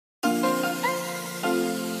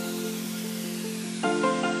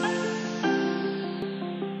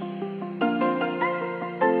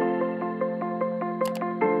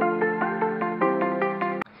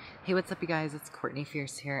what's up you guys, it's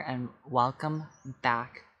Kourtneyyfierce here and welcome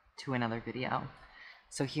back to another video.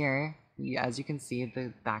 So here, as you can see,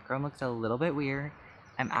 the background looks a little bit weird.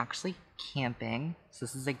 I'm actually camping, so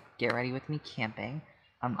this is a get ready with me camping.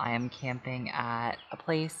 I am camping at a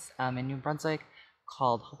place in New Brunswick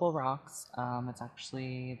called Hopewell Rocks. It's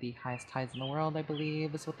actually the highest tides in the world, I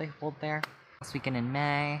believe, is what they hold there. Last weekend in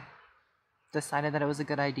May, decided that it was a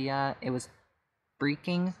good idea. It was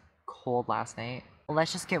freaking cold last night.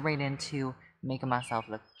 Let's just get right into making myself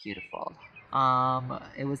look beautiful.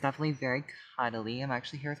 It was definitely very cuddly. I'm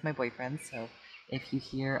actually here with my boyfriend, so if you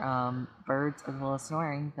hear birds as well as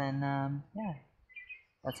snoring, then yeah,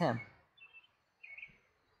 that's him.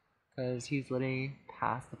 Cause he's literally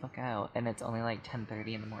passed the fuck out, and it's only like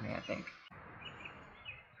 10:30 in the morning, I think.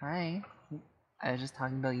 Hi. I was just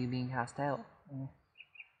talking about you being passed out.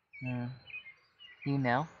 You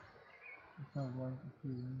know?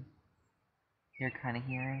 You're kind of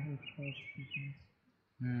hearing?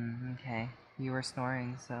 Okay. You were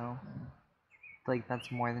snoring, so like that's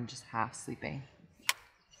more than just half sleeping.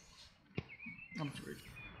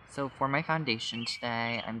 So for my foundation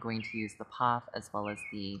today, I'm going to use the Puff as well as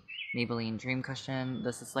the Maybelline Dream Cushion.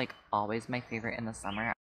 This is like always my favorite in the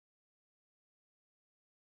summer.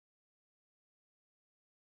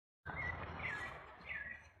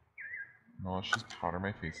 No, let's just powder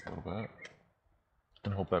my face a little bit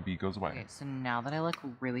and hope that beat goes away. Okay, so now that I look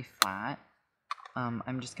really flat,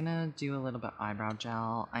 I'm just gonna do a little bit of eyebrow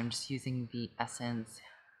gel. I'm just using the Essence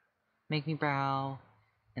Make Me Brow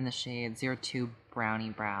in the shade 02 Brownie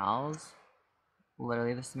Brows.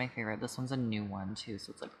 Literally, this is my favorite. This one's a new one too,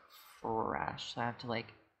 so it's like fresh. So I have to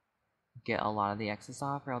like get a lot of the excess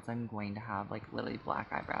off, or else I'm going to have like literally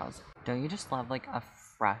black eyebrows. Don't you just love like a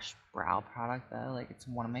fresh brow product though? Like it's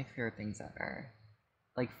one of my favorite things ever.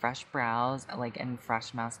 Like fresh brows, like and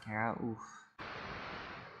fresh mascara. Oof.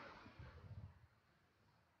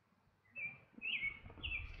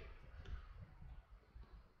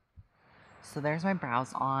 So there's my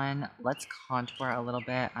brows on. Let's contour a little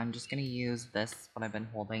bit. I'm just gonna use this, what I've been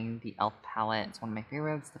holding, the e.l.f. palette. It's one of my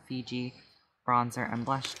favorites, the Fiji Bronzer and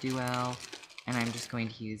Blush Duo. And I'm just going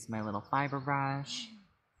to use my little fiber brush.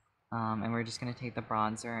 And we're just gonna take the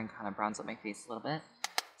bronzer and kind of bronze up my face a little bit.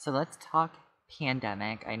 So let's talk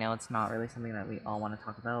pandemic. I know it's not really something that we all want to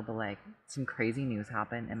talk about, but like some crazy news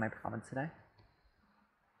happened in my province today.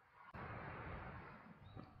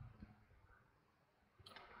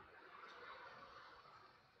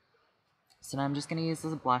 So now I'm just going to use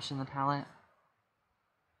this blush in the palette.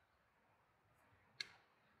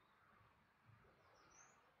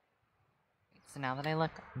 So now that I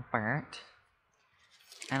look burnt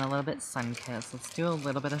and a little bit sun-kissed, let's do a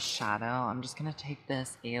little bit of shadow. I'm just going to take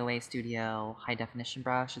this AOA Studio high definition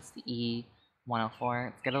brush. It's the E104.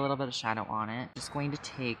 Let's get a little bit of shadow on it. Just going to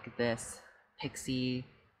take this Pixie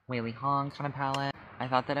Whaley Hong kind of palette. I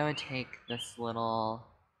thought that I would take this little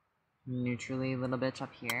neutrally little bitch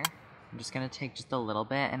up here. I'm just going to take just a little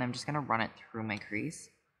bit and I'm just going to run it through my crease.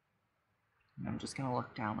 And I'm just going to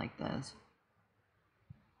look down like this.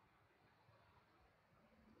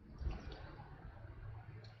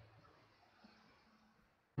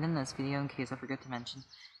 And in this video, in case I forget to mention,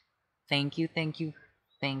 thank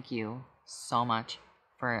you so much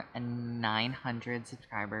for 900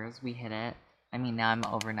 subscribers. We hit it. I mean, now I'm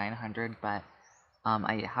over 900, but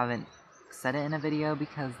I haven't said it in a video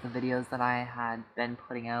because the videos that I had been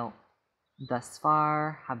putting out thus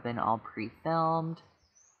far have been all pre-filmed,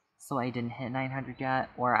 so I didn't hit 900 yet,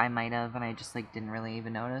 or I might have and I just like didn't really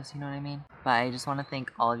even notice, you know what I mean? But I just want to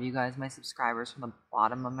thank all of you guys, my subscribers, from the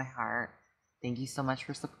bottom of my heart. Thank you so much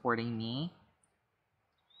for supporting me,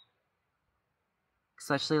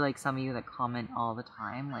 especially like some of you that comment all the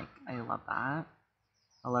time. Like, I love that.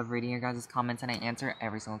 I love reading your guys' comments and I answer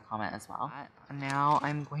every single comment as well. Now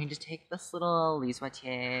I'm going to take this little Lise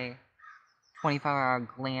Watier 24-hour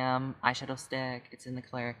glam eyeshadow stick. It's in the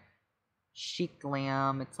color Chic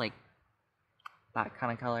Glam. It's like that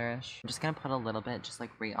kind of colorish. I'm just gonna put a little bit just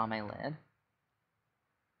like right on my lid.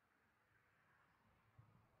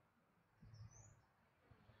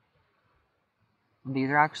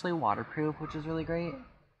 These are actually waterproof, which is really great.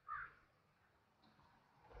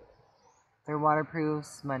 They're waterproof,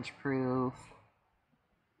 smudge proof,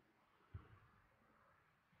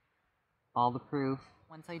 all the proof.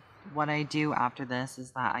 What I do after this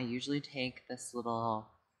is that I usually take this little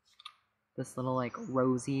like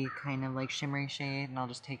rosy kind of like shimmery shade, and I'll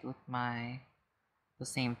just take it with the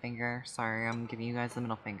same finger. Sorry, I'm giving you guys the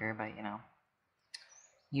middle finger, but you know,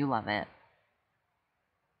 you love it.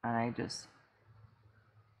 And I just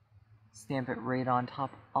stamp it right on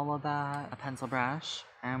top of all of that. A pencil brush,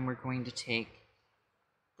 and we're going to take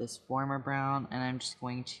this warmer brown, and I'm just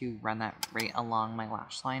going to run that right along my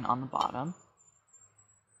lash line on the bottom.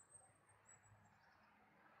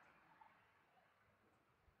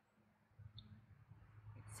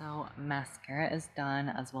 So mascara is done,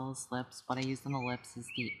 as well as lips. What I used on the lips is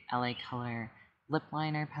the LA Color lip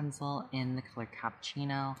liner pencil in the color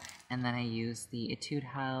Cappuccino, and then I used the Etude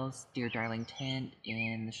House Dear Darling tint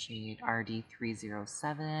in the shade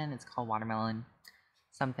RD307. It's called Watermelon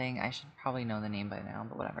something. I should probably know the name by now,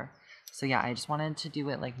 but whatever. So yeah, I just wanted to do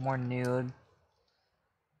it like more nude,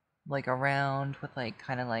 like around with like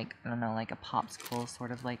kind of like, I don't know, like a popsicle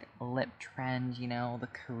sort of like lip trend, you know, the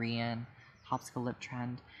Korean popsicle lip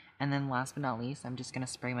trend. And then last but not least, I'm just gonna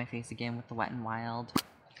spray my face again with the Wet n Wild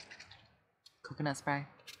coconut spray.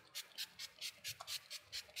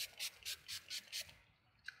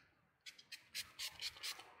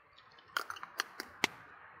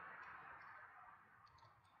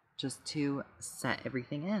 Just to set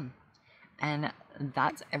everything in. And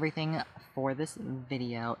that's everything for this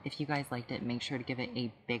video. If you guys liked it, make sure to give it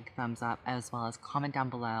a big thumbs up, as well as comment down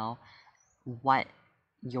below what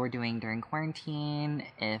you're doing during quarantine,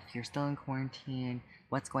 if you're still in quarantine,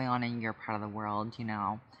 what's going on in your part of the world, you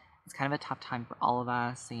know. It's kind of a tough time for all of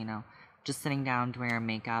us, so, you know, just sitting down doing our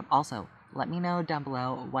makeup. Also, let me know down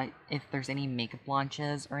below if there's any makeup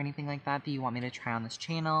launches or anything like that that you want me to try on this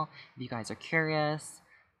channel. If you guys are curious,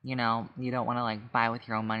 you know, you don't want to like buy with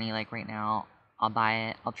your own money like right now, I'll buy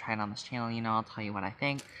it, I'll try it on this channel, you know, I'll tell you what I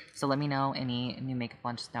think. So let me know any new makeup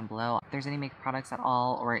launches down below. If there's any makeup products at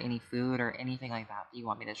all, or any food or anything like that that you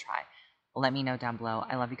want me to try, let me know down below.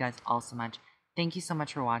 I love you guys all so much. Thank you so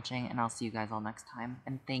much for watching, and I'll see you guys all next time.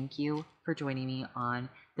 And thank you for joining me on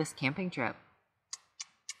this camping trip.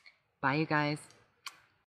 Bye, you guys.